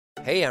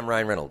Hey, I'm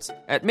Ryan Reynolds.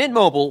 At Mint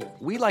Mobile,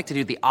 we like to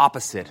do the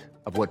opposite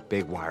of what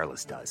Big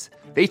Wireless does.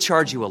 They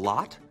charge you a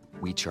lot,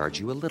 we charge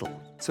you a little.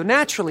 So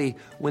naturally,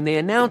 when they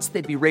announced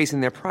they'd be raising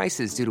their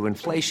prices due to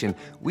inflation,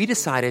 we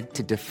decided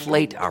to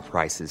deflate our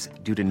prices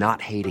due to not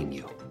hating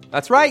you.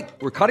 That's right.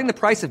 We're cutting the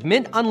price of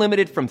Mint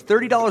Unlimited from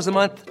 $30 a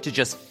month to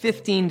just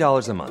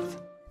 $15 a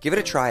month. Give it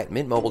a try at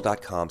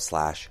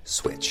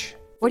mintmobile.com/switch.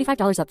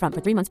 $45 up front for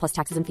 3 months plus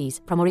taxes and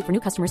fees. Promo rate for new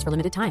customers for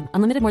limited time.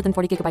 Unlimited more than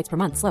 40 gigabytes per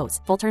month. Slows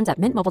full terms at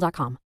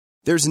mintmobile.com.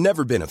 There's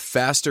never been a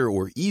faster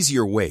or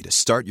easier way to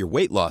start your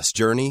weight loss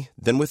journey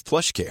than with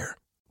PlushCare.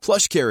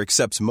 PlushCare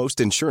accepts most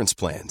insurance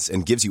plans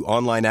and gives you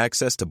online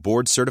access to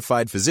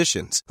board-certified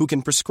physicians who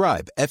can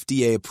prescribe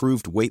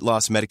FDA-approved weight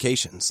loss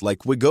medications like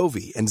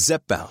Wegovy and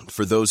Zepbound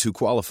for those who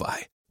qualify.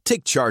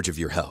 Take charge of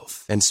your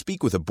health and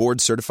speak with a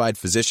board-certified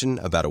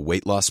physician about a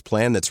weight loss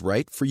plan that's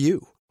right for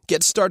you.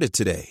 Get started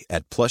today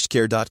at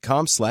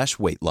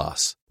plushcare.com/weight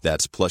loss.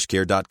 That's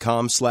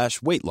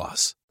plushcare.com/weight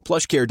loss.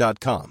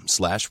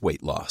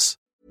 plushcare.com/weight loss.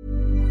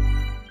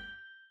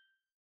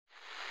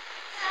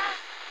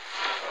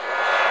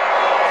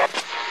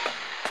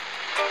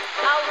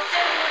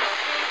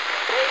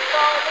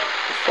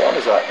 What one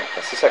is that?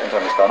 That's the second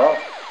time it's gone off.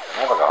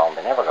 They never go home,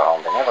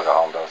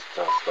 those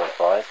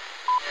boys.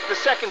 The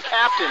second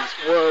captain's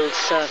world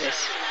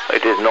service.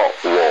 It is not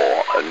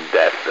war and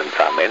death and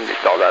famine.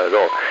 It's not that at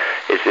all.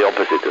 It's the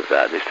opposite of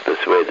that. It's to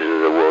persuade us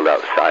of the world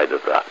outside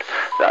of that.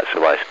 That's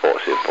why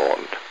sport's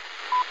important.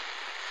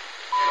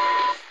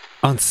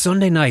 On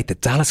Sunday night, the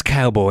Dallas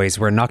Cowboys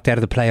were knocked out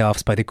of the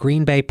playoffs by the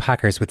Green Bay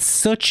Packers with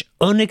such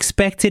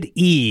unexpected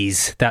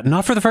ease that,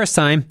 not for the first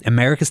time,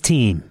 America's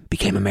team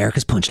became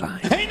America's punchline.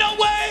 Hey, no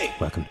way!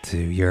 Welcome to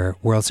your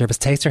World Service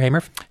Taster, hey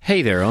Murph.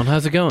 Hey there, Owen.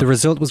 How's it going? The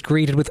result was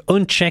greeted with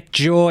unchecked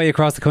joy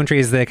across the country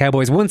as the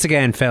Cowboys once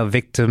again fell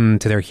victim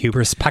to their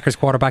hubris. Packers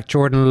quarterback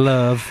Jordan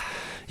Love.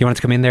 You wanted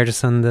to come in there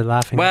just on the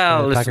laughing?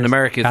 Well, listen,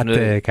 America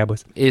the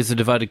Cowboys is a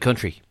divided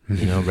country.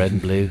 You know, red and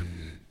blue,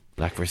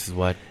 black versus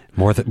white.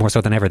 More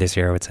so than ever this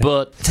year, I would say.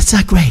 But that's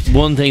not great.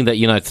 One thing that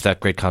unites that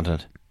great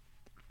continent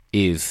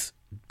is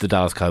the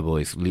Dallas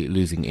Cowboys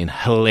losing in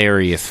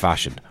hilarious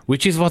fashion,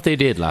 which is what they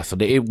did last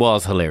Sunday. It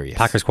was hilarious.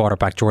 Packers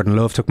quarterback Jordan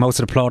Love took most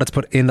of the plaudits,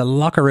 but in the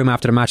locker room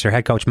after the match, their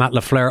head coach Matt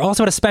LaFleur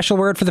also had a special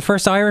word for the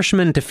first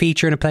Irishman to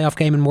feature in a playoff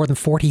game in more than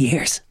 40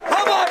 years.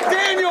 How about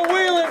Daniel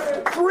Whelan?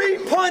 3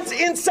 punts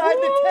inside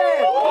the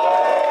 10.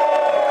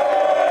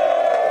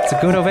 It's a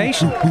good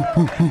ovation.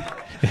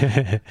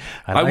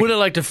 I would have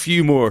liked a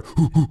few more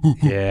in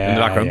the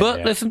background,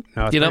 but listen,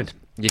 no, you know,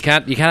 you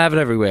can't have it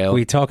everywhere.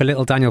 We talk a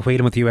little Daniel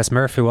Whelan with US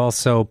Murph, who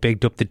also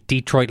bigged up the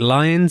Detroit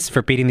Lions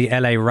for beating the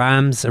LA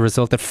Rams, a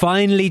result that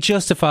finally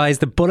justifies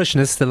the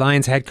bullishness the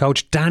Lions head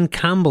coach Dan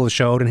Campbell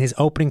showed in his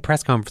opening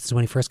press conference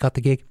when he first got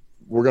the gig.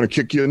 We're going to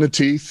kick you in the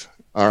teeth,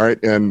 all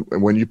right? And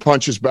when you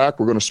punch us back,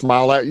 we're going to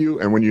smile at you.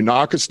 And when you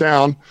knock us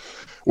down,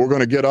 we're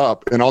going to get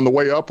up. And on the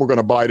way up, we're going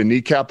to bite a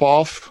kneecap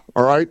off,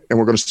 all right? And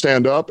we're going to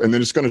stand up. And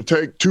then it's going to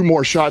take 2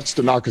 more shots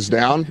to knock us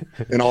down.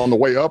 And on the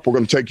way up, we're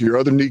going to take your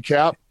other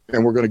kneecap,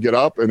 and we're going to get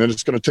up. And then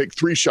it's going to take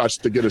 3 shots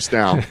to get us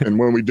down. And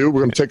when we do, we're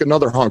going to take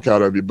another hunk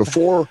out of you.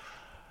 Before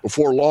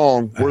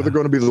long, we're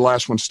going to be the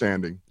last one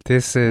standing.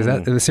 This is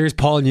the serious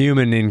Paul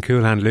Newman in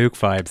Cool Hand Luke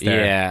vibes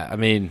there. Yeah, I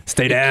mean...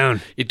 Stay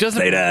down. It doesn't...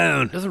 Stay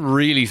down. It doesn't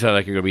really sound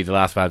like you're going to be the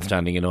last man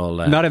standing in all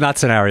that. Not in that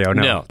scenario,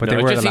 no. But they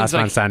were the last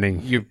man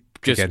standing. You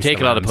just take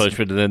a lot of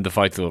punishment and then the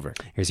fight's over.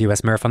 Here's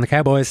US Murph on the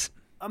Cowboys.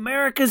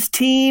 America's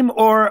team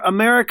or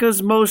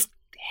America's most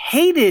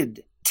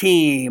hated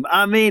team?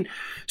 I mean,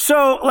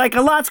 so like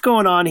a lot's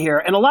going on here,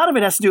 and a lot of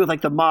it has to do with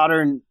like the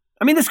modern...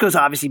 I mean, this goes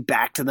obviously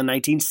back to the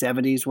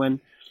 1970s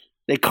when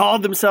they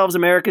called themselves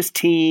America's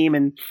team,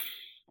 and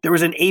there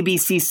was an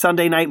ABC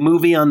Sunday night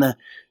movie on the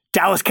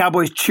Dallas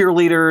Cowboys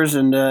cheerleaders,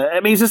 and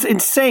I mean, it's just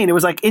insane. It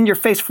was like in your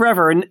face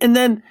forever. And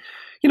then,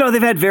 you know,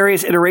 they've had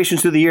various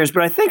iterations through the years,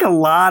 but I think a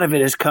lot of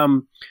it has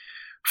come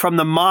from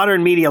the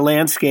modern media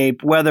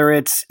landscape, whether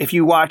it's if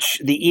you watch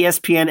the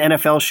ESPN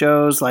NFL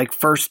shows like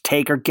First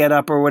Take or Get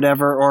Up or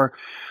whatever,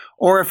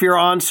 or if you're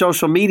on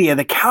social media,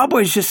 the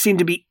Cowboys just seem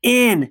to be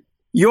in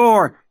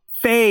your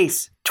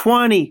face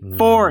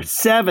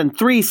 24/7,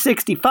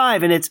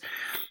 365. And it's,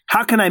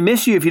 how can I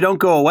miss you if you don't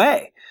go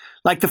away?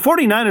 Like the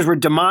 49ers were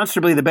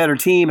demonstrably the better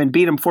team and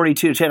beat them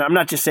 42-10. I'm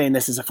not just saying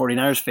this as a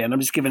 49ers fan. I'm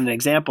just giving an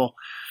example.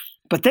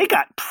 But they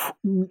got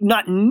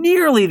not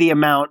nearly the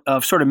amount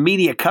of sort of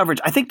media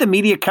coverage. I think the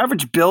media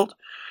coverage built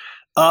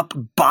up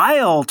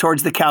bile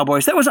towards the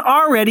Cowboys that was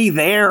already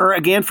there,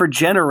 again, for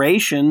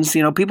generations.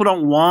 You know, people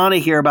don't want to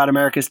hear about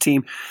America's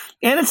team.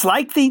 And it's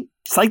like the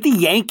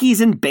Yankees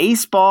in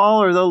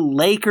baseball or the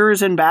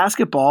Lakers in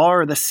basketball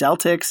or the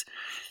Celtics.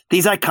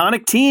 These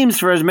iconic teams,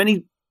 for as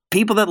many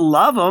people that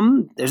love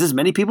them, there's as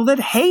many people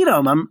that hate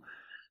them. I'm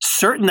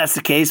certain that's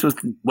the case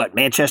with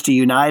Manchester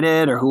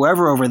United or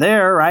whoever over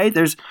there, right?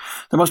 There's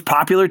the most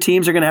popular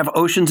teams are going to have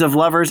oceans of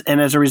lovers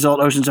and as a result,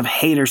 oceans of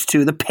haters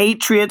too. The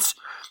Patriots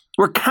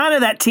were kind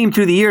of that team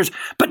through the years,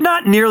 but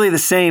not nearly the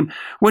same.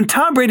 When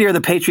Tom Brady or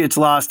the Patriots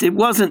lost, it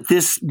wasn't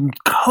this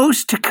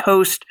coast to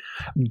coast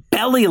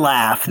belly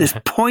laugh, this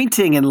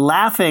pointing and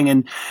laughing.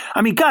 And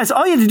I mean, guys,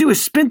 all you had to do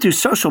is spin through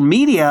social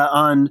media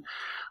on,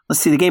 let's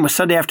see, the game was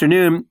Sunday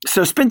afternoon.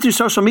 So spin through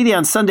social media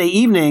on Sunday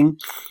evening,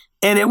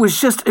 and it was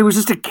just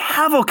a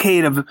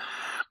cavalcade of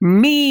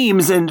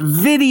memes and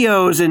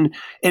videos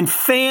and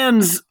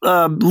fans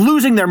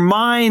losing their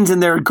minds in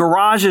their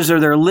garages or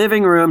their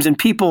living rooms, and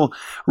people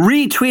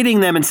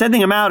retweeting them and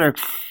sending them out. Or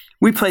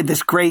we played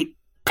this great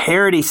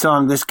parody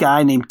song this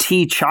guy named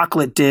T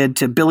Chocolate did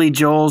to Billy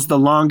Joel's "The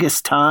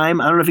Longest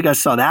Time." I don't know if you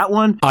guys saw that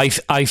one. I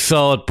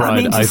saw it,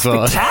 Brian. I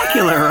saw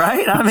spectacular,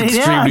 right? I mean,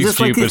 extremely just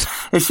stupid. Like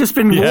it's just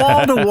been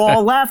wall to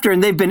wall laughter,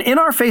 and they've been in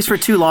our face for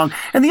too long.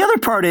 And the other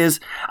part is,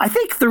 I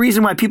think the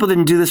reason why people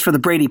didn't do this for the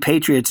Brady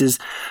Patriots is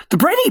the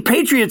Brady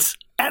Patriots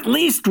at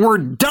least were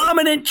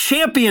dominant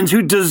champions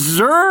who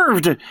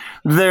deserved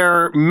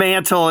their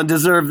mantle and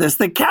deserved this.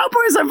 The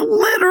Cowboys have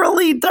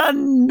literally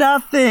done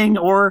nothing,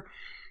 or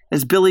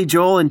as Billy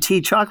Joel and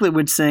T Chocolate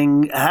would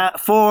sing,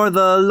 for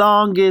the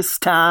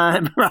longest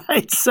time,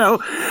 right?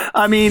 So,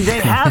 I mean, they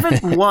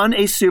haven't won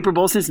a Super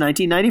Bowl since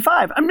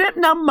 1995. I mean,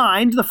 now,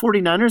 mind, the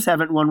 49ers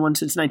haven't won one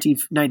since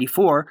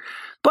 1994.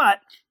 But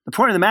the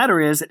point of the matter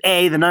is that,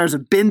 A, the Niners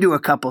have been to a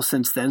couple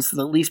since then, so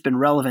they've at least been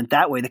relevant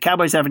that way. The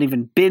Cowboys haven't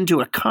even been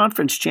to a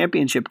conference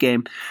championship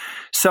game.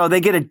 So they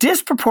get a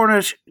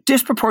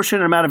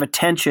disproportionate amount of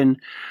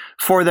attention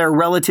for their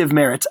relative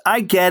merits.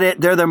 I get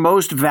it. They're the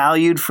most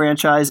valued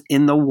franchise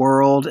in the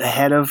world,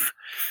 ahead of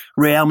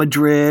Real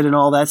Madrid and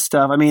all that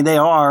stuff. I mean, they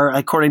are,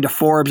 according to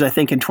Forbes, I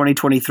think, in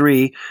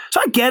 2023.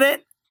 So I get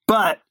it.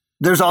 But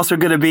there's also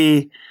going to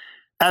be,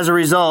 as a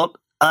result,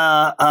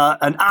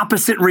 an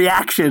opposite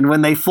reaction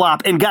when they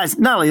flop. And guys,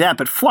 not only that,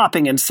 but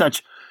flopping in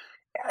such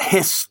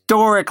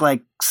historic,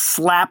 like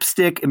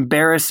slapstick,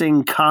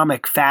 embarrassing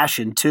comic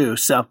fashion too.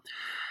 So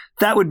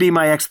that would be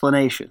my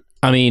explanation.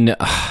 I mean,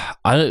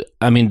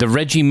 the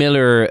Reggie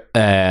Miller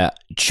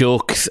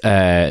jokes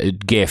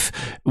gif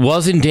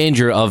was in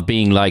danger of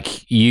being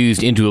like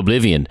used into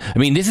oblivion. I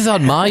mean, this is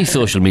on my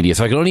social media,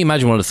 so I can only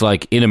imagine what it's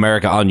like in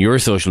America on your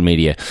social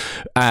media.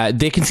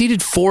 They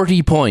conceded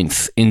 40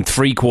 points in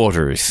 3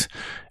 quarters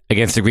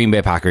against the Green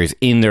Bay Packers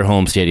in their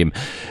home stadium.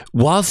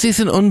 Was this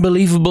an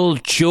unbelievable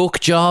joke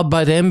job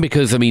by them?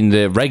 Because, I mean,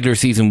 the regular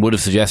season would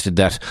have suggested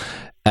that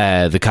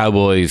the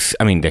Cowboys,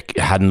 I mean, they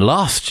hadn't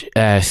lost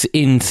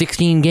in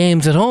 16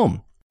 games at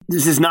home.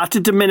 This is not to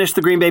diminish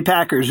the Green Bay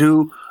Packers,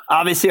 who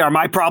obviously are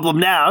my problem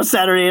now,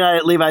 Saturday night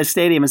at Levi's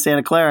Stadium in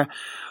Santa Clara.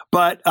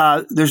 But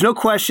there's no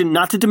question,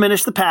 not to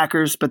diminish the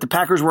Packers, but the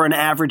Packers were an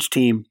average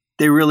team.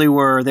 They really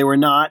were. They were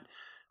not.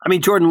 I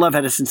mean, Jordan Love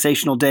had a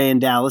sensational day in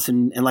Dallas,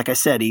 and like I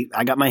said,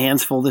 I got my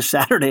hands full this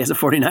Saturday as a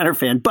 49er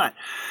fan. But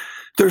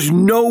there's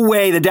no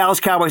way the Dallas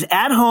Cowboys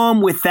at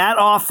home with that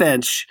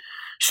offense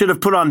should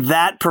have put on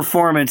that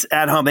performance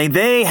at home.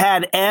 They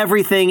had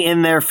everything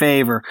in their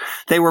favor.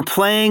 They were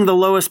playing the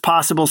lowest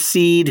possible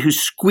seed who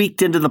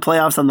squeaked into the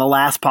playoffs on the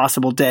last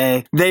possible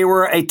day. They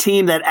were a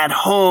team that at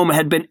home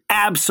had been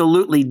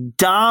absolutely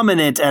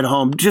dominant at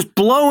home, just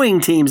blowing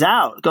teams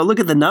out. Go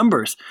look at the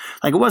numbers.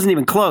 Like, it wasn't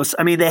even close.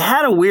 I mean, they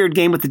had a weird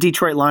game with the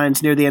Detroit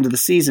Lions near the end of the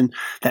season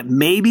that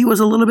maybe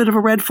was a little bit of a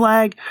red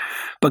flag.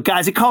 But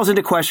guys, it calls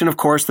into question, of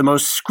course, the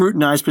most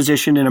scrutinized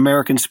position in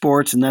American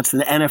sports, and that's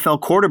the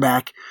NFL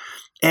quarterback.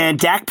 And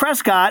Dak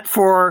Prescott,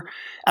 for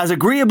as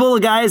agreeable a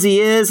guy as he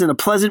is and a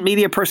pleasant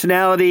media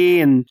personality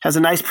and has a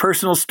nice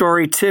personal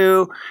story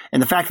too,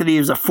 and the fact that he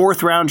was a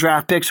 4th-round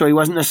draft pick, so he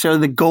wasn't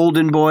necessarily the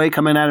golden boy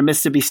coming out of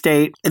Mississippi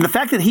State, and the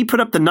fact that he put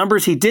up the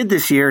numbers he did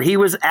this year, he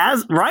was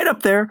as right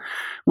up there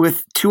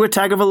with Tua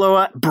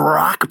Tagovailoa,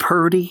 Brock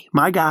Purdy,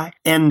 my guy,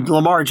 and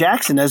Lamar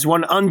Jackson as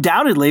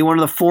undoubtedly one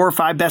of the 4 or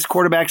 5 best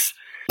quarterbacks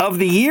of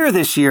the year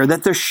this year,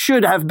 that there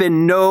should have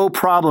been no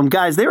problem.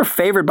 Guys, they were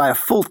favored by a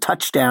full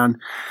touchdown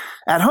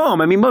at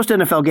home. I mean, most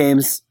NFL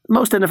games are,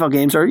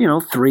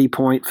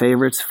 3-point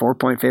favorites,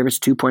 4-point favorites,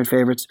 2-point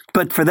favorites.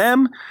 But for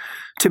them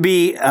to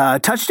be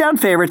touchdown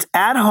favorites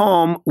at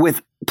home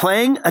with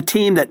playing a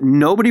team that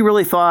nobody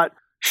really thought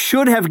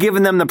should have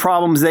given them the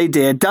problems they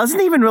did,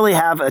 doesn't even really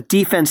have a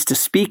defense to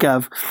speak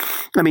of.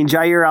 I mean,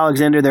 Jair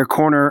Alexander, their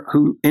corner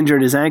who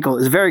injured his ankle,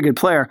 is a very good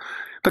player.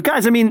 But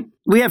guys, I mean,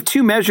 we have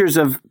 2 measures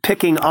of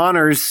picking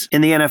honors in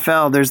the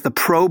NFL. There's the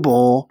Pro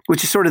Bowl,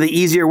 which is sort of the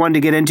easier one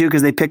to get into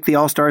because they pick the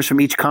All-Stars from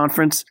each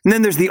conference. And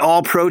then there's the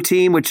All-Pro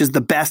team, which is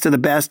the best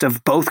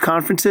of both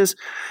conferences.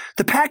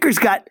 The Packers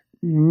got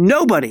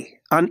nobody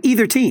on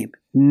either team.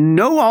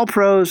 No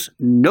All-Pros,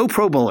 no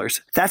Pro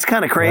Bowlers. That's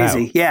kind of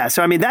crazy. Wow. Yeah.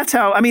 So, I mean, that's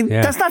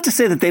not to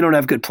say that they don't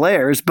have good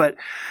players, but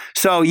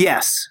so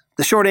yes,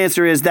 the short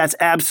answer is that's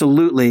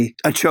absolutely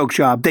a choke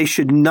job. They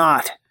should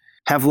not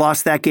have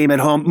lost that game at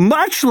home,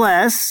 much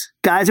less,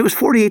 guys, it was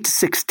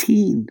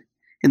 48-16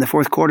 in the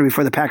 4th quarter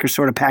before the Packers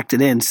sort of packed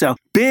it in. So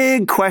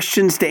big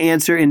questions to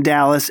answer in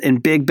Dallas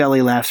and big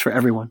belly laughs for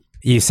everyone.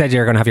 You said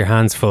you're going to have your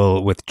hands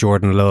full with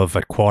Jordan Love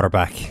at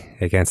quarterback.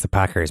 against the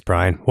Packers,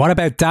 Brian. What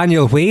about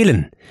Daniel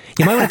Whelan?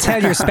 You might want to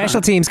tell your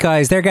special teams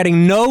guys they're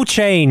getting no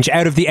change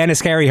out of the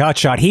Enniskerry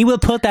hotshot. He will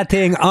put that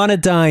thing on a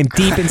dime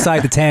deep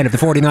inside the 10 of the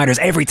 49ers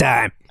every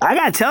time. I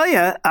got to tell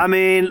you, I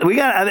mean,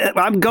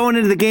 I'm going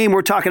into the game.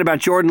 We're talking about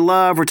Jordan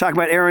Love. We're talking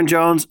about Aaron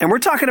Jones. And we're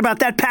talking about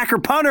that Packer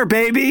punter,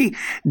 baby,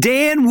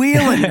 Dan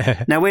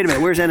Whelan. Now, wait a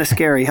minute. Where's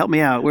Enniskerry? Help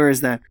me out. Where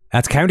is that?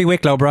 That's County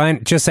Wicklow,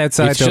 Brian, just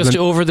outside it's Dublin. Just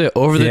over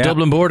the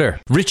Dublin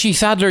border. Richie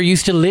Sadler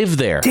used to live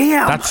there.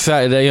 Damn. That's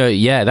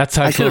that's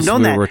how close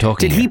we were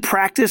talking. Did he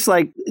practice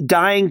like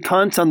dying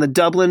punts on the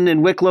Dublin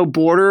and Wicklow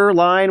border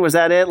line? Was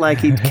that it? Like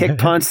he'd kick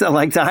punts that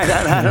like died?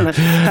 I don't know.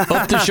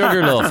 Up to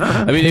Sugarloaf.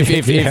 I mean, if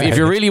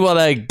you really want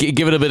to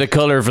give it a bit of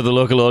colour for the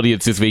local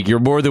audience this week, you're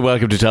more than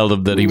welcome to tell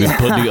them that he was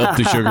putting up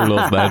the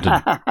Sugarloaf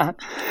Mountain.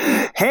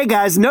 Hey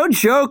guys, no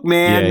joke,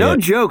 man. No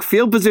joke.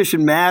 Field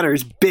position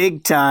matters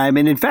big time.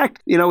 And in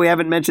fact, we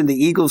haven't mentioned the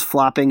Eagles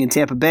flopping in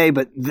Tampa Bay,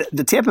 but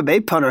the Tampa Bay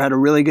punter had a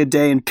really good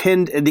day and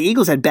pinned. The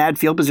Eagles had bad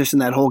field position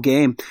that whole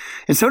game.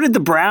 And so did the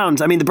Browns.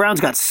 I mean, the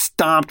Browns got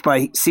stomped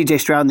by C.J.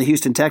 Stroud and the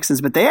Houston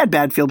Texans, but they had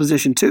bad field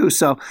position too.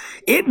 So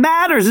it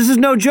matters. This is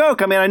no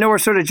joke. I mean, I know we're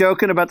sort of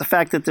joking about the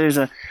fact that there's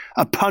a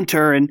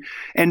punter, and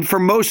for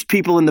most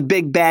people in the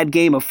big bad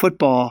game of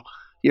football,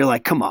 you're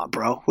like, come on,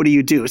 bro, what do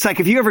you do? It's like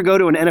if you ever go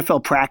to an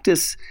NFL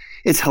practice,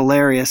 it's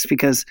hilarious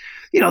because,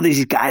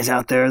 these guys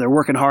out there, they're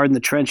working hard in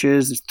the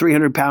trenches. There's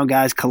 300-pound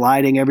guys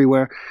colliding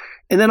everywhere.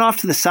 And then off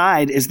to the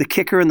side is the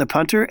kicker and the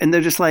punter, and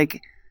they're just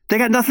like, they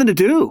got nothing to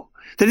do.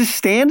 They're just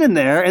standing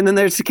there, and then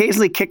they're just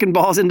occasionally kicking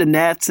balls into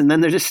nets, and then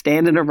they're just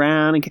standing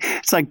around. And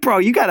it's like, bro,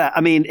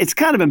 it's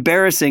kind of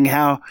embarrassing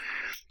how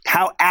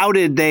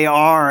outed they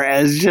are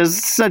as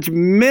just such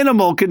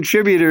minimal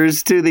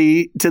contributors to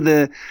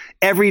the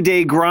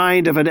everyday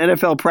grind of an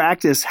NFL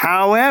practice.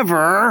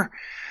 However,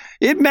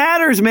 it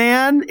matters,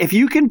 man. If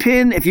you can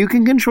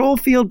control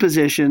field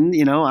position,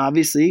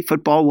 obviously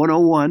football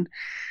 101,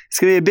 it's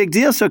going to be a big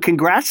deal. So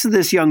congrats to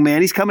this young man.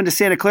 He's coming to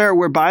Santa Clara,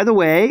 where, by the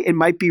way, it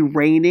might be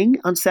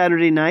raining on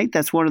Saturday night.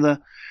 That's one of the...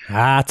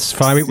 That's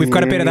fine. We've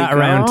got a bit of that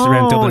around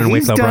Dublin and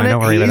Wicklow, Brian. Don't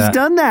worry about that. He's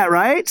done that,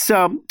 right?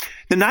 So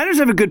the Niners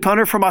have a good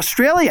punter from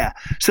Australia.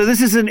 So this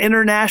is an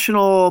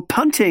international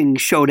punting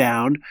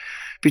showdown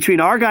between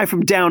our guy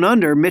from Down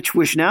Under, Mitch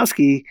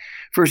Wisnowski,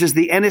 versus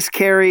the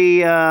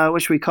Enniskerry,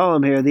 what should we call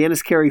him here? The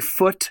Enniskerry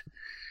foot...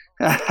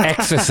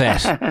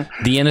 Exocet.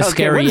 The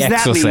Enniskerry What does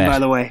that Exocet. mean, by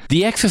the way?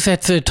 The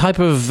Exocet's a type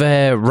of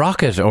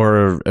rocket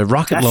or a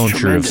rocket That's launcher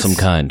tremendous. of some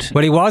kind.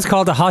 Well, he was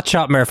called a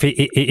hotshot,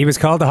 Murphy. He was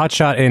called a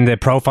hotshot in the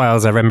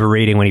profiles I remember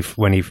reading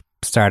when he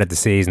started the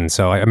season.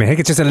 So I think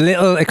it's just a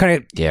little. It kind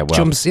of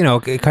jumps.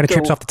 It kind of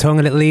trips off the tongue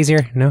a little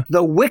easier. No,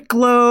 the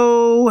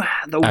Wicklow. We're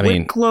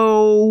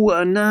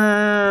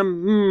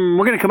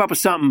going to come up with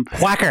something.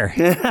 Whacker.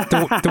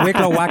 the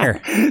Wicklow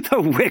Whacker.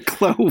 The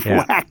Wicklow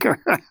Whacker.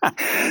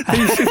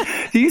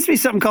 There used to be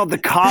something called the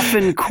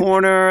Coffin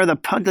Corner. The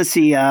punt. Let's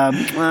see.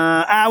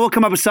 We'll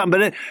come up with something.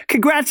 But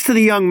congrats to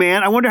the young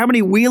man. I wonder how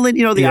many Whelan.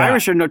 The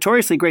Irish are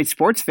notoriously great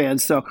sports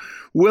fans. So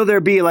will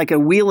there be like a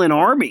Whelan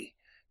army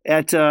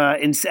at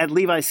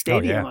Levi's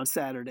Stadium on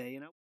Saturday?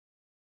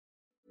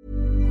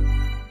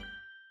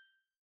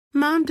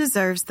 Mom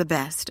deserves the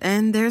best,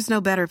 and there's no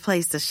better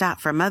place to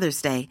shop for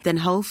Mother's Day than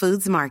Whole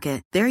Foods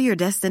Market. They're your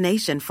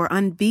destination for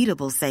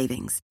unbeatable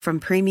savings, from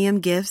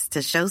premium gifts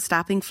to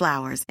show-stopping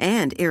flowers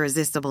and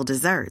irresistible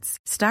desserts.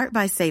 Start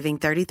by saving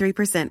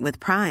 33% with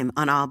Prime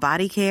on all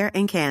body care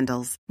and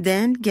candles.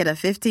 Then get a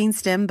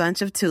 15-stem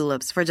bunch of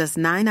tulips for just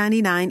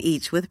 $9.99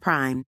 each with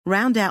Prime.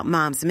 Round out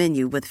Mom's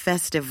menu with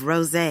festive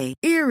rosé,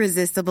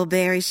 irresistible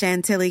berry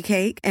chantilly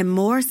cake, and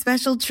more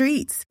special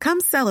treats. Come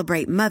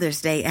celebrate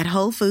Mother's Day at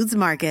Whole Foods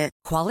Market.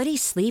 Quality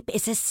sleep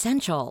is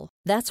essential.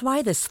 That's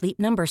why the Sleep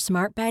Number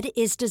Smart Bed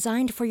is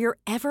designed for your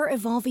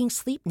ever-evolving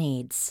sleep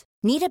needs.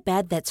 Need a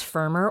bed that's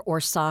firmer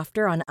or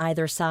softer on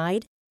either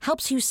side?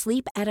 Helps you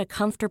sleep at a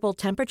comfortable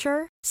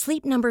temperature?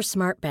 Sleep Number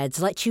Smart Beds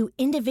let you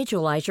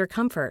individualize your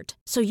comfort,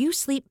 so you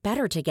sleep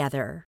better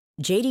together.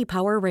 J.D.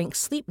 Power ranks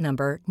Sleep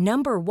Number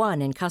number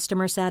 1 in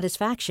customer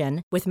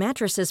satisfaction with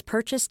mattresses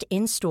purchased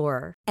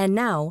in-store. And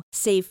now,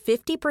 save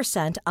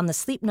 50% on the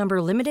Sleep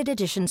Number Limited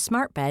Edition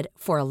Smart Bed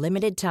for a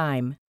limited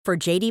time. For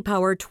J.D.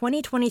 Power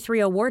 2023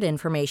 award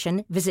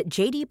information, visit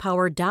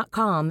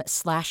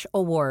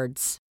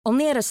jdpower.com/awards.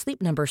 Only at a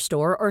Sleep Number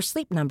store or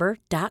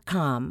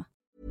sleepnumber.com.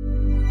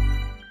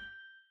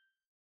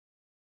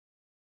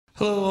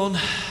 Hello, Owen.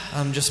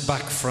 I'm just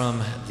back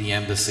from the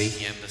embassy.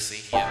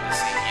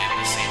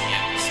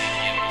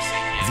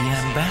 The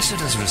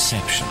ambassador's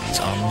receptions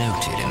are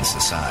noted in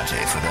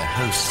society for their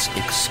host's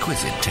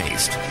exquisite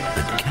taste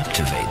that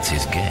captivates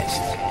his guests.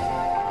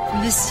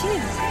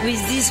 Monsieur,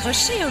 with these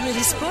rochers already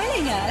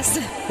spoiling us.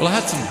 Well, I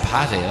had some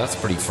pâté, that's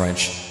pretty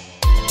French.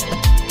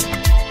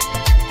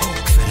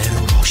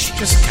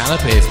 Just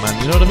canapes,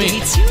 man, you know what I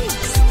mean? It's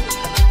yours.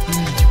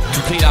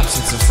 Complete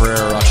absence of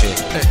Ferrero Rocher.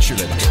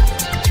 Excellent.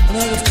 A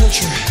night of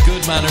culture,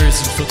 good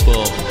manners and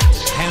football.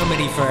 How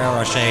many Ferrero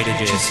Rocher did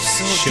you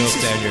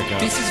shove down your goal?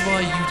 This is why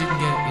you didn't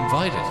get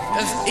invited.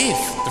 As if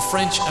the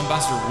French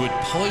ambassador would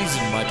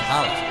poison my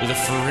palate with a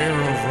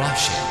Ferrero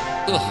Rocher.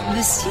 Ugh.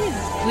 Monsieur,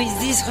 with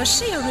this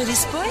Rocher already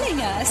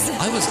spoiling us.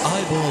 I was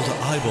eyeball to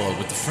eyeball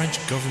with the French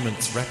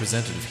government's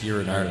representative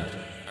here in Ireland.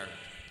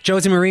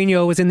 Jose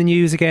Mourinho was in the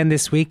news again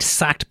this week,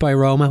 sacked by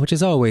Roma, which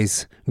is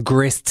always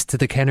grist to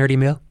the Kennerdy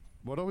mill.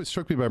 What always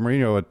struck me about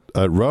Mourinho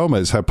at Roma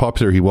is how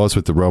popular he was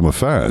with the Roma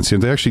fans. You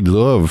know, they actually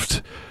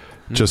loved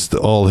just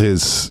all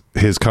his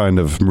kind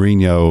of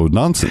Mourinho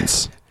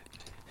nonsense.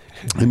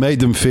 It made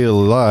them feel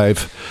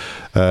alive.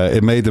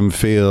 It made them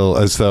feel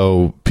as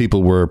though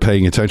people were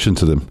paying attention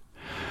to them.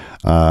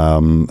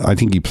 I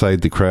think he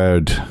played the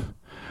crowd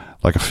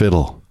like a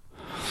fiddle.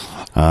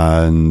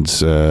 And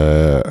you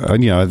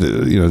know,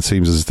 it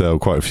seems as though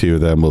quite a few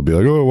of them will be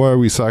like, "Oh, why are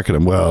we sacking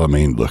him?" Well, I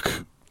mean,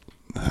 look,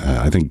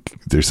 I think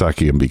they're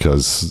sacking him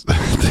because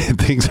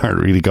things aren't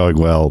really going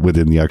well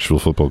within the actual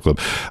football club,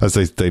 as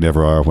they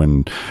never are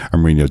when a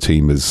Mourinho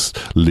team is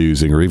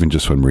losing, or even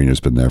just when Mourinho's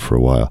been there for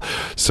a while.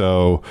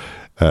 So,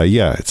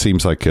 yeah, it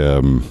seems like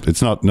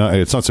it's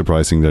not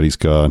surprising that he's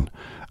gone,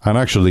 and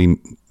actually,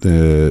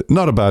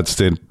 not a bad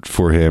stint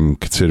for him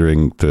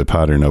considering the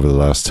pattern over the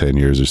last 10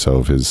 years or so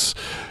of his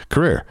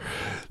career.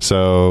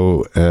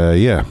 So,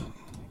 yeah.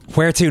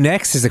 Where to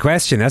next is the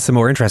question. That's the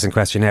more interesting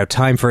question now.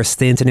 Time for a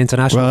stint in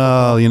international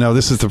football. You know,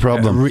 this is the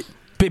problem.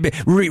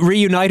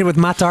 Reunited with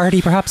Matt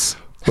Doherty, perhaps?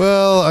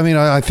 Well, I mean,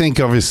 I think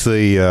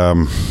obviously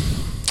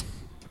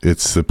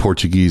it's the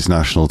Portuguese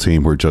national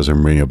team where Jose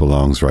Mourinho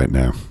belongs right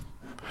now.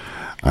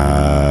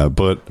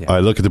 But I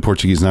look at the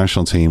Portuguese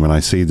national team and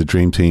I see the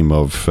dream team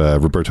of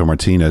Roberto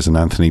Martinez and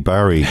Anthony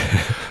Barry.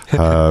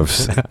 I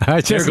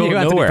just knew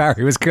Anthony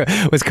Barry was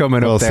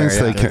coming up there.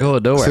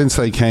 Since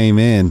they came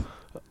in,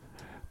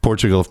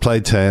 Portugal have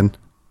played 10,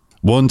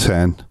 won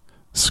 10,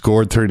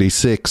 scored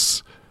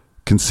 36,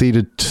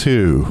 conceded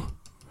 2.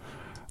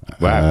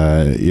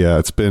 Wow. Yeah,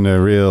 it's been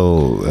a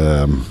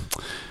real...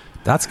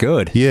 That's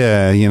good.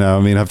 Yeah, you know,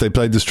 I mean, have they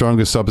played the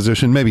strongest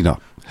opposition? Maybe not.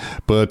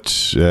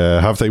 But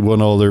have they won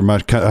all their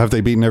match? Have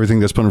they beaten everything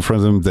that's put in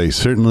front of them? They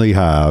certainly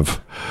have.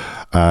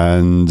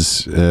 And,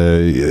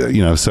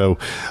 you know, so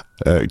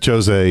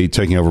Jose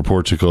taking over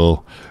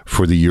Portugal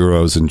for the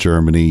Euros in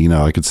Germany, you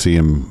know, I could see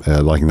him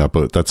liking that,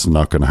 but that's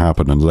not going to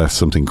happen unless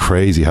something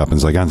crazy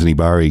happens, like Anthony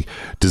Barry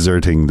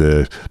deserting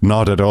the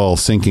not at all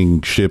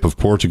sinking ship of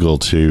Portugal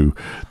to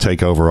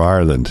take over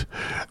Ireland,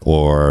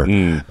 or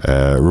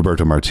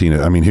Roberto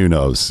Martinez. I mean, who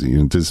knows?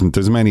 You know,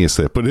 there's many a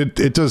slip, but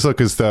it does look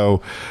as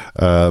though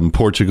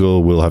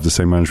Portugal will have the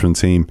same management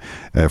team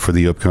for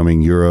the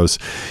upcoming Euros.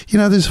 You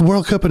know, there's a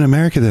World Cup in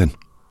America then.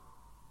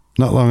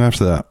 Not long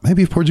after that.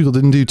 Maybe if Portugal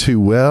didn't do too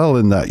well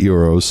in that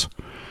Euros,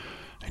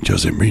 and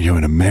Jose Mourinho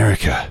in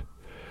America,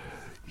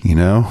 you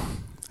know,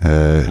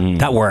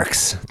 that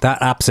works. That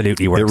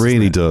absolutely works. It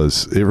really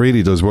does. It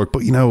really does work.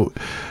 But you know,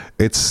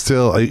 it's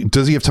still.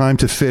 Does he have time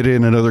to fit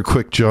in another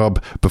quick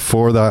job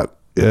before that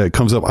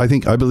comes up? I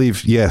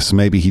believe yes,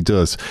 maybe he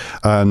does.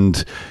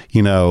 And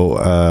you know,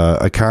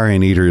 a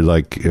carrion eater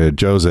like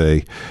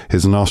Jose,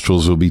 his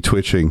nostrils will be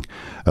twitching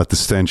at the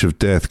stench of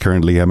death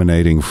currently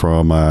emanating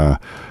from.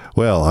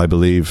 Well, I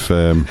believe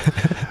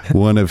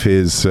one of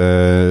his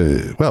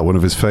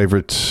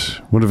favorite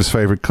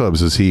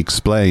clubs, as he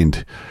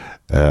explained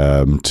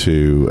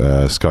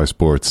to Sky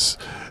Sports.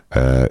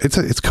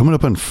 It's coming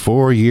up on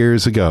 4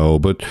 years ago,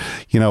 but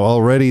you know,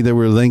 already there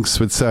were links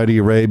with Saudi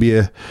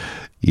Arabia.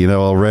 You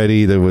know,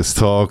 already there was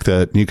talk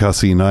that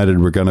Newcastle United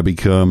were going to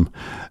become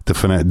the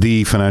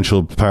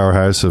financial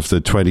powerhouse of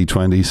the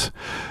 2020s.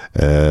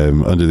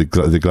 Under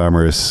the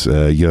glamorous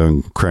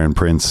young crown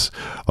prince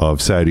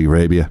of Saudi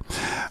Arabia.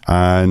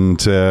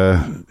 And you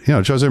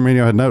know, Jose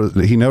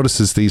Mourinho he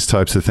notices these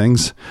types of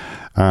things,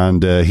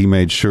 and he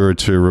made sure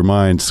to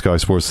remind Sky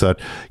Sports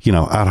that, you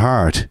know, at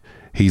heart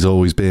he's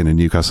always been a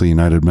Newcastle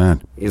United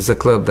man. It's a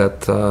club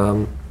that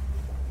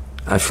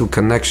I feel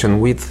connection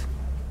with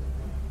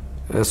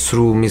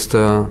through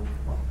Mr.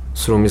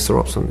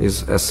 Robson.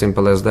 It's as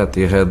simple as that.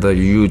 He had a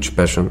huge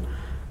passion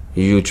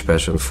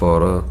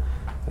for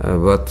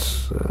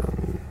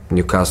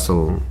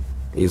Newcastle,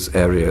 his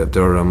area,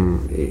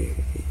 Durham,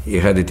 he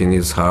had it in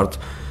his heart.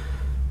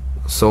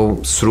 So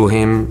through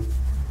him,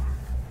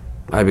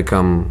 I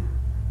become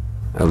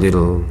a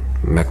little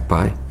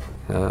magpie.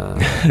 A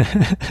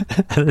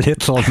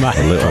little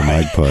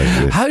magpie.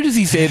 Yeah. How does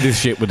he say this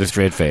shit with a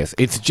straight face?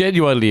 It's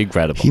genuinely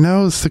incredible. He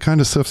knows the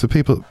kind of stuff that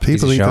people eat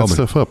that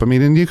stuff up. I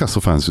mean, and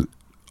Newcastle fans,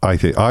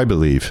 I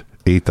believe,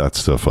 eat that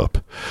stuff up.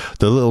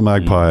 The little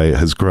magpie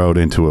has grown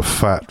into a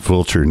fat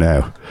vulture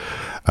now.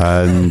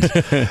 And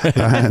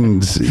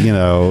you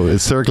know,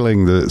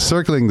 circling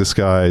the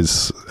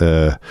skies,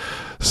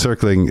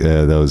 circling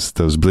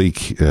those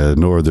bleak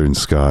northern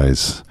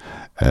skies.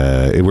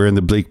 We're in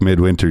the bleak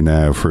midwinter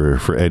now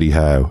for Eddie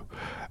Howe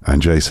and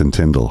Jason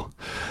Tindall.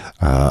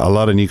 A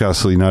lot of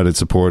Newcastle United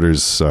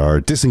supporters are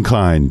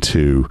disinclined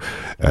to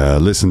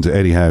listen to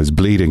Eddie Howe's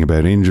bleating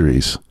about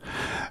injuries.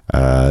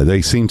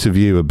 They seem to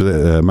view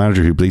a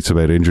manager who bleats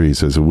about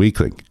injuries as a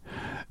weakling.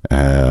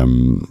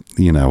 Don't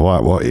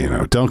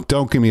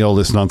give me all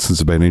this nonsense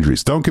about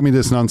injuries. Don't give me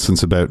this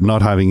nonsense about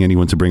not having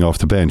anyone to bring off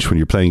the bench when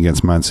you're playing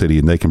against Man City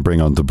and they can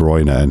bring on De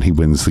Bruyne and he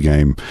wins the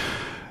game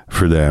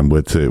for them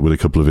with a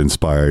couple of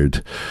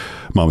inspired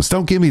moments.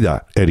 Don't give me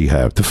that, Eddie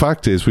Howe. The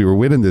fact is, we were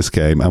winning this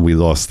game and we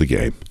lost the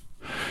game.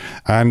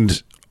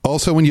 And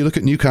also, when you look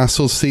at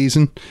Newcastle's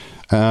season,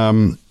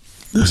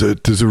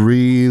 there's a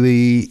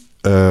really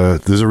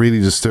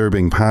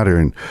disturbing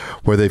pattern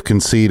where they've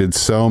conceded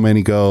so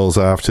many goals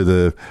after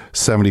the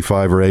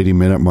 75 or 80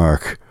 minute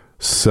mark.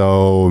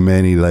 So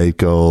many late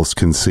goals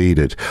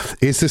conceded.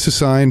 Is this a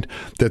sign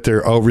that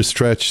their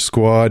overstretched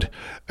squad,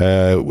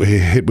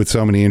 hit with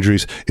so many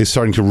injuries, is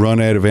starting to run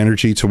out of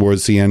energy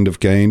towards the end of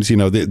games?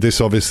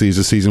 This obviously is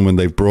a season when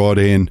they've brought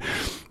in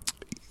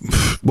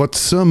what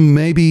some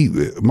maybe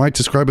might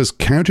describe as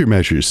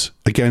countermeasures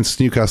against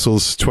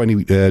Newcastle's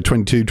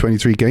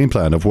 22-23 game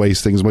plan of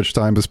wasting as much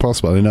time as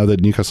possible. I know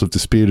that Newcastle have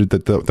disputed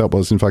that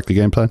was in fact the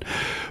game plan,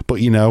 but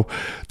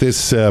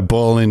this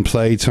ball in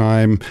play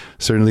time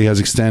certainly has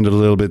extended a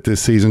little bit this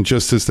season,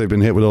 just as they've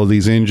been hit with all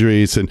these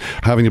injuries and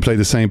having to play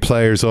the same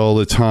players all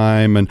the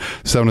time and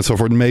so on and so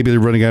forth. And maybe they're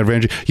running out of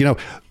energy. You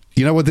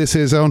know what this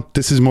is, Owen?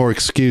 This is more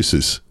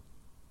excuses,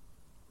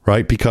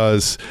 right?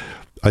 Because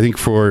I think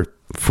for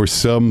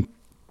some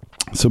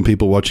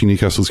people watching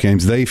Newcastle's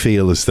games, they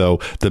feel as though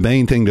the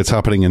main thing that's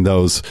happening in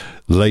those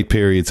late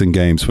periods in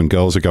games when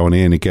goals are going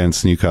in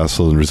against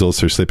Newcastle and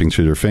results are slipping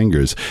through their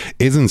fingers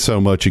isn't so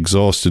much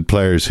exhausted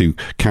players who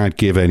can't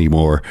give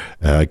anymore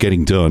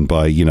getting done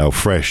by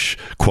fresh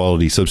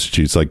quality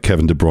substitutes like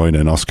Kevin De Bruyne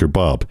and Oscar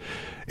Bob.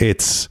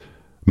 It's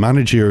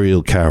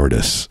managerial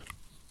cowardice.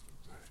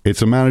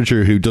 It's a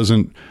manager who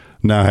doesn't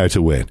know how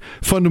to win.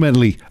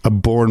 Fundamentally, a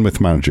Bournemouth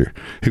manager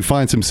who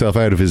finds himself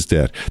out of his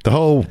debt. The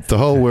whole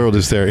world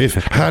is there.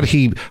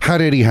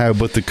 Had Eddie Howe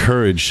but the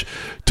courage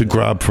to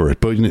grab for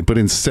it, but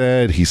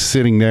instead he's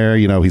sitting there.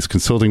 He's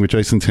consulting with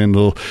Jason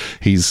Tyndall.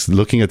 He's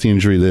looking at the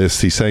injury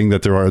list. He's saying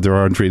that there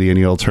aren't really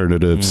any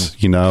alternatives.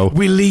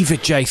 We leave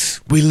it,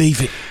 Jace. We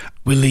leave it.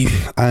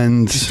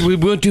 And we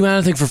won't do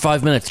anything for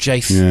 5 minutes,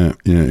 Jace.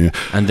 Yeah.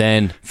 And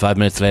then 5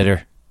 minutes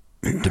later,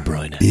 De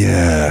Bruyne.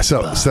 Yeah.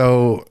 So.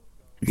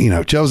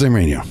 Jose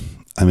Mourinho.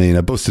 I mean,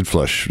 a busted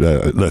flush.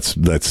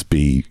 Let's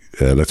be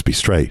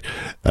straight.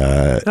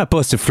 A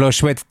busted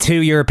flush with two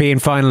European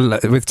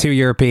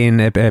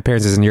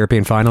appearances in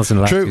European finals in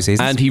the last 2 seasons.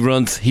 And he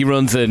runs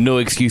a no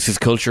excuses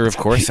culture. Of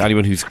course,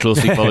 anyone who's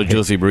closely followed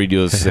Jose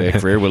Mourinho's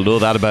career will know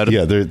that about him.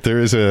 Yeah, there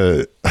is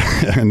a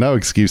no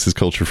excuses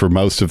culture for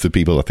most of the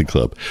people at the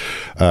club,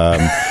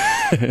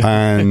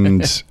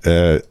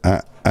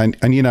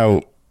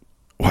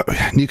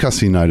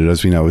 Newcastle United,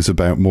 as we know, is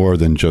about more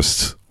than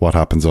just what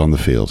happens on the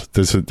field.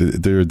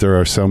 There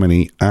are so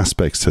many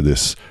aspects to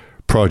this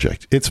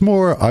project. It's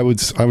more, I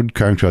would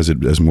characterize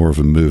it as more of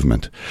a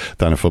movement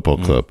than a football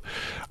club.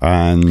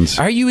 And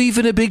are you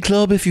even a big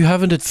club if you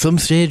haven't at some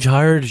stage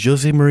hired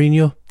Jose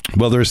Mourinho?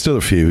 Well, there are still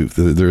a few.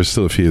 There are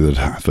still a few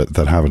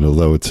that haven't,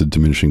 although it's a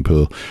diminishing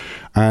pool.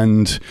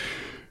 And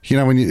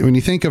when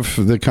you think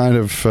of the kind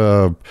of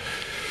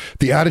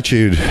the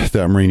attitude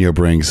that Mourinho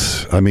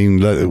brings, I mean,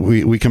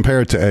 we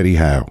compare it to Eddie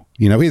Howe.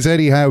 Is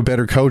Eddie Howe a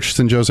better coach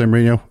than Jose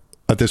Mourinho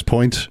at this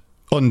point?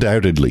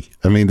 Undoubtedly.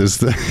 I mean,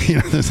 there's no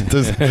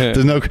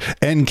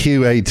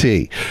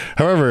NQAT.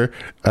 However,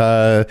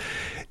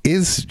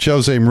 is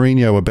Jose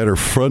Mourinho a better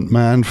front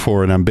man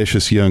for an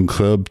ambitious young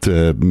club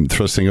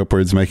thrusting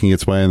upwards, making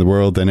its way in the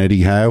world than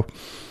Eddie Howe?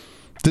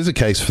 There's a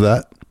case for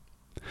that.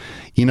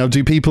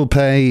 Do people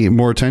pay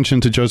more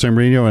attention to Jose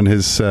Mourinho and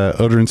his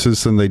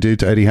utterances than they do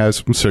to Eddie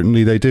Howe's?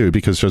 Certainly they do,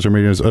 because Jose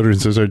Mourinho's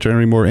utterances are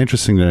generally more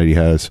interesting than Eddie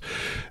Howe's.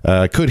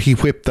 Could he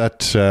whip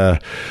that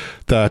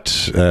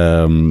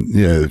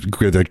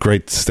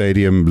great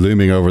stadium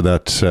looming over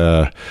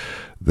that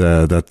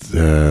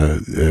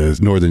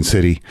northern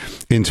city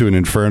into an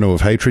inferno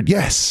of hatred?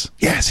 Yes,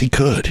 he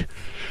could.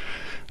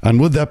 And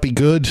would that be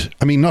good?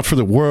 I mean, not for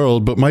the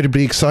world, but might it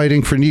be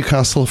exciting for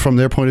Newcastle from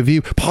their point of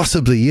view?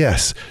 Possibly,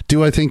 yes.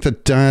 Do I think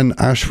that Dan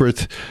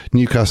Ashworth,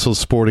 Newcastle's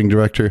sporting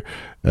director,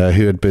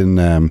 who had been,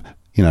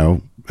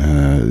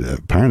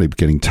 apparently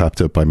getting tapped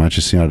up by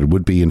Manchester United,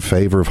 would be in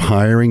favour of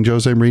hiring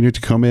Jose Mourinho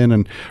to come in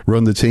and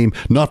run the team?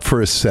 Not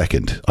for a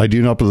second. I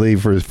do not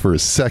believe for a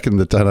second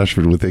that Dan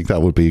Ashworth would think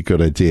that would be a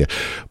good idea.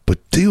 But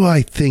do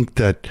I think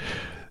that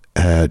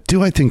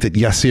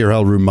Yasser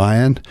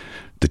Al-Rumayyan,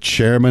 the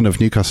chairman of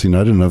Newcastle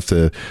United and of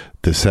the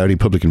Saudi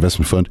Public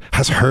Investment Fund,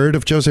 has heard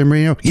of Jose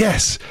Mourinho?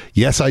 Yes,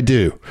 I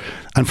do.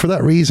 And for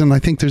that reason, I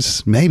think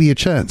there's maybe a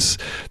chance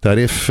that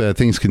if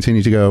things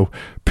continue to go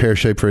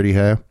pear-shaped for Eddie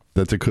Howe,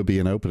 that there could be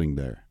an opening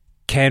there.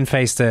 Ken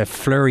faced a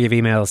flurry of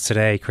emails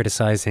today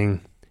criticising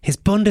his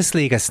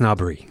Bundesliga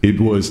snobbery. It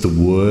was the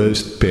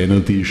worst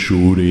penalty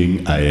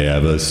shooting I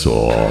ever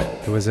saw.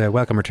 There was a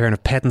welcome return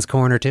of Pedden's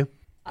Corner too.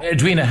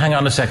 Edwina, hang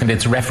on a second,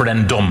 it's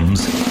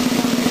referendums.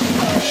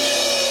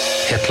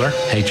 Hitler,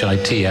 Hitler.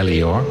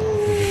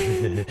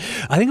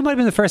 I think it might have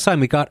been the first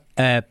time we got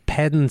a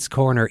Pedden's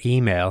Corner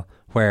email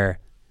where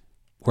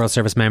World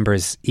Service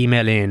members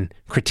email in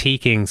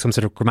critiquing some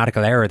sort of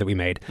grammatical error that we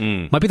made.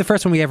 Might be the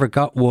first one we ever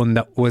got one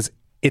that was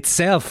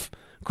itself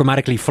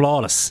grammatically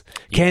flawless.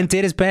 Ken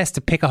did his best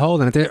to pick a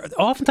hole in it.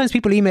 Oftentimes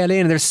people email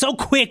in and they're so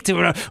quick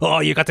to, oh,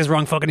 you got this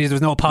wrong, fucking,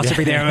 there's no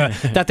apostrophe there,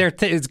 that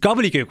it's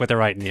gobbledygook what they're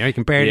writing. You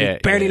can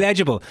barely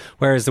legible.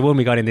 Whereas the one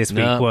we got in this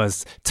week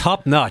was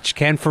top notch.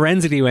 Ken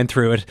forensically went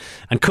through it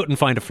and couldn't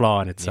find a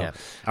flaw in it. So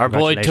our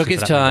boy took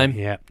his time,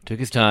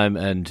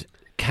 and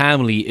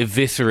calmly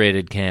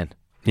eviscerated Ken.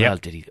 Yeah, well,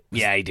 did he?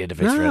 Yeah, he did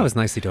eviscerate. That was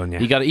nicely done. Yeah,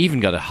 he even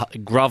got a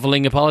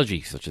grovelling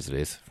apology, such as it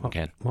is from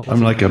Ken.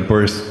 I'm like a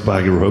burst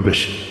bag of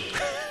rubbish.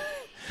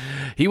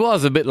 He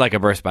was a bit like a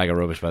burst bag of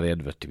rubbish by the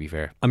end of it, to be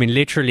fair. I mean,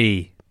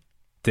 literally,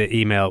 the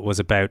email was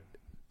about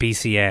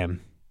BCM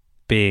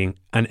being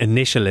an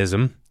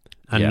initialism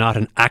and not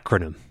an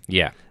acronym.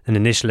 Yeah, an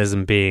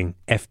initialism being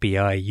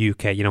FBI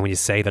UK. You know, when you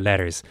say the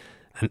letters,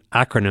 an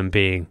acronym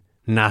being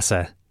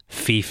NASA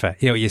FIFA.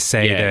 You know, you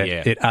say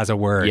it as a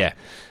word. Yeah,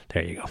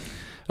 there you go.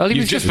 Well, he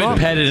was just been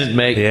petted,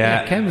 mate.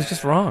 Yeah, Ken was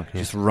just wrong.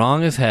 Just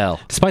wrong as hell.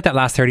 Despite that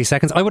last 30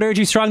 seconds, I would urge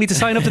you strongly to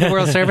sign up to the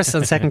World Service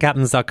on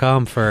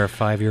secondcaptains.com for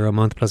 €5 a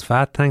month plus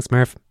VAT. Thanks,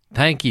 Murph.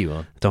 Than't you,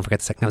 Owen. Don't forget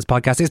the Second Captains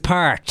podcast is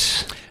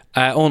part...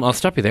 Owen, I'll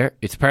stop you there.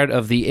 It's part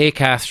of the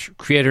Acast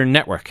Creator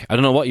Network. I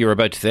don't know what you were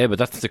about to say, but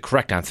that's the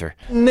correct answer.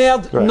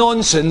 Nerd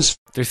nonsense.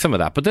 There's some of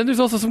that, but then there's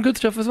also some good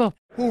stuff as well.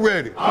 Who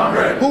ready? I'm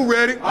ready. Who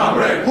ready? I'm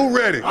ready. Who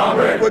ready? I'm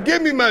ready. Well,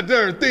 give me my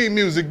darn theme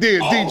music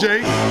then,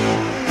 DJ.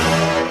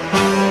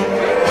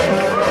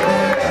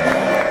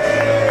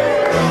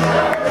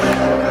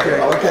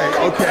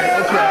 Okay.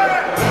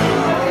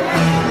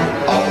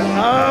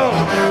 Oh.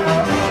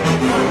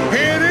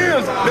 Here it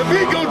is. The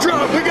beat gon'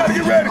 drop. We gotta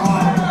get ready.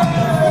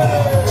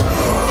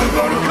 We're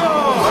gonna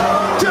come.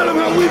 Tell them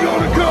how we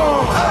gonna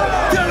come.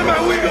 Tell them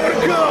how we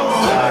gonna come.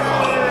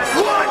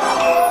 What?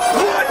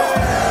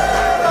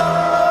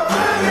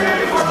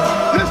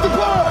 Let's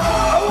depart.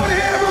 I want to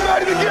hear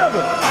everybody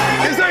together.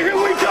 It's like, here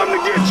we come to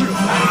get you.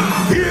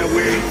 Here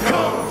we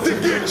come to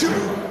get you.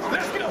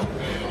 Let's go.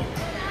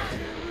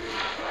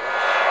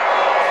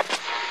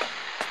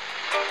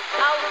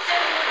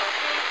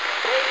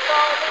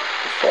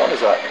 What phone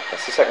is that?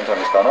 That's the second time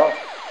it's gone off.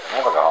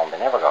 They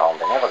never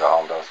go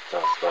home, those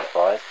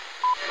boys.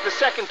 The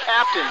Second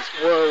Captain's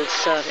World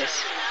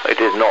Service.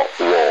 It is not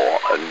war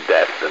and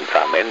death and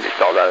famine. It's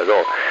not that at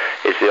all.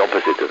 It's the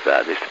opposite of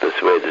that. It's to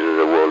persuade us of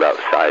the world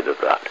outside of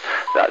that.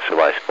 That's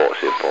why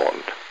sport's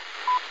important.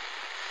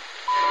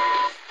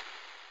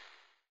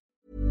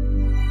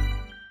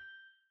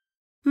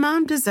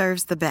 Mom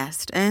deserves the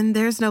best, and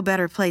there's no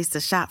better place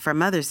to shop for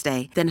Mother's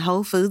Day than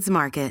Whole Foods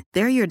Market.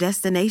 They're your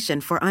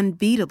destination for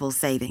unbeatable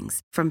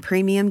savings, from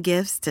premium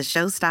gifts to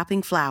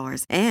show-stopping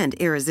flowers and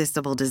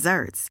irresistible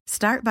desserts.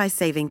 Start by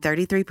saving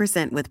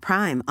 33% with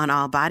Prime on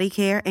all body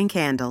care and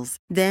candles.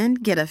 Then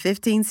get a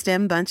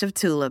 15-stem bunch of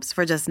tulips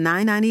for just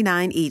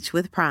 $9.99 each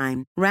with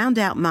Prime. Round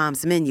out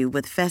Mom's menu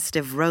with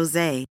festive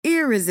rosé,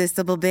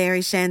 irresistible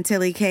berry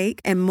chantilly cake,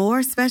 and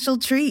more special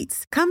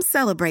treats. Come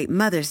celebrate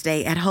Mother's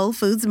Day at Whole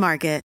Foods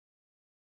Market.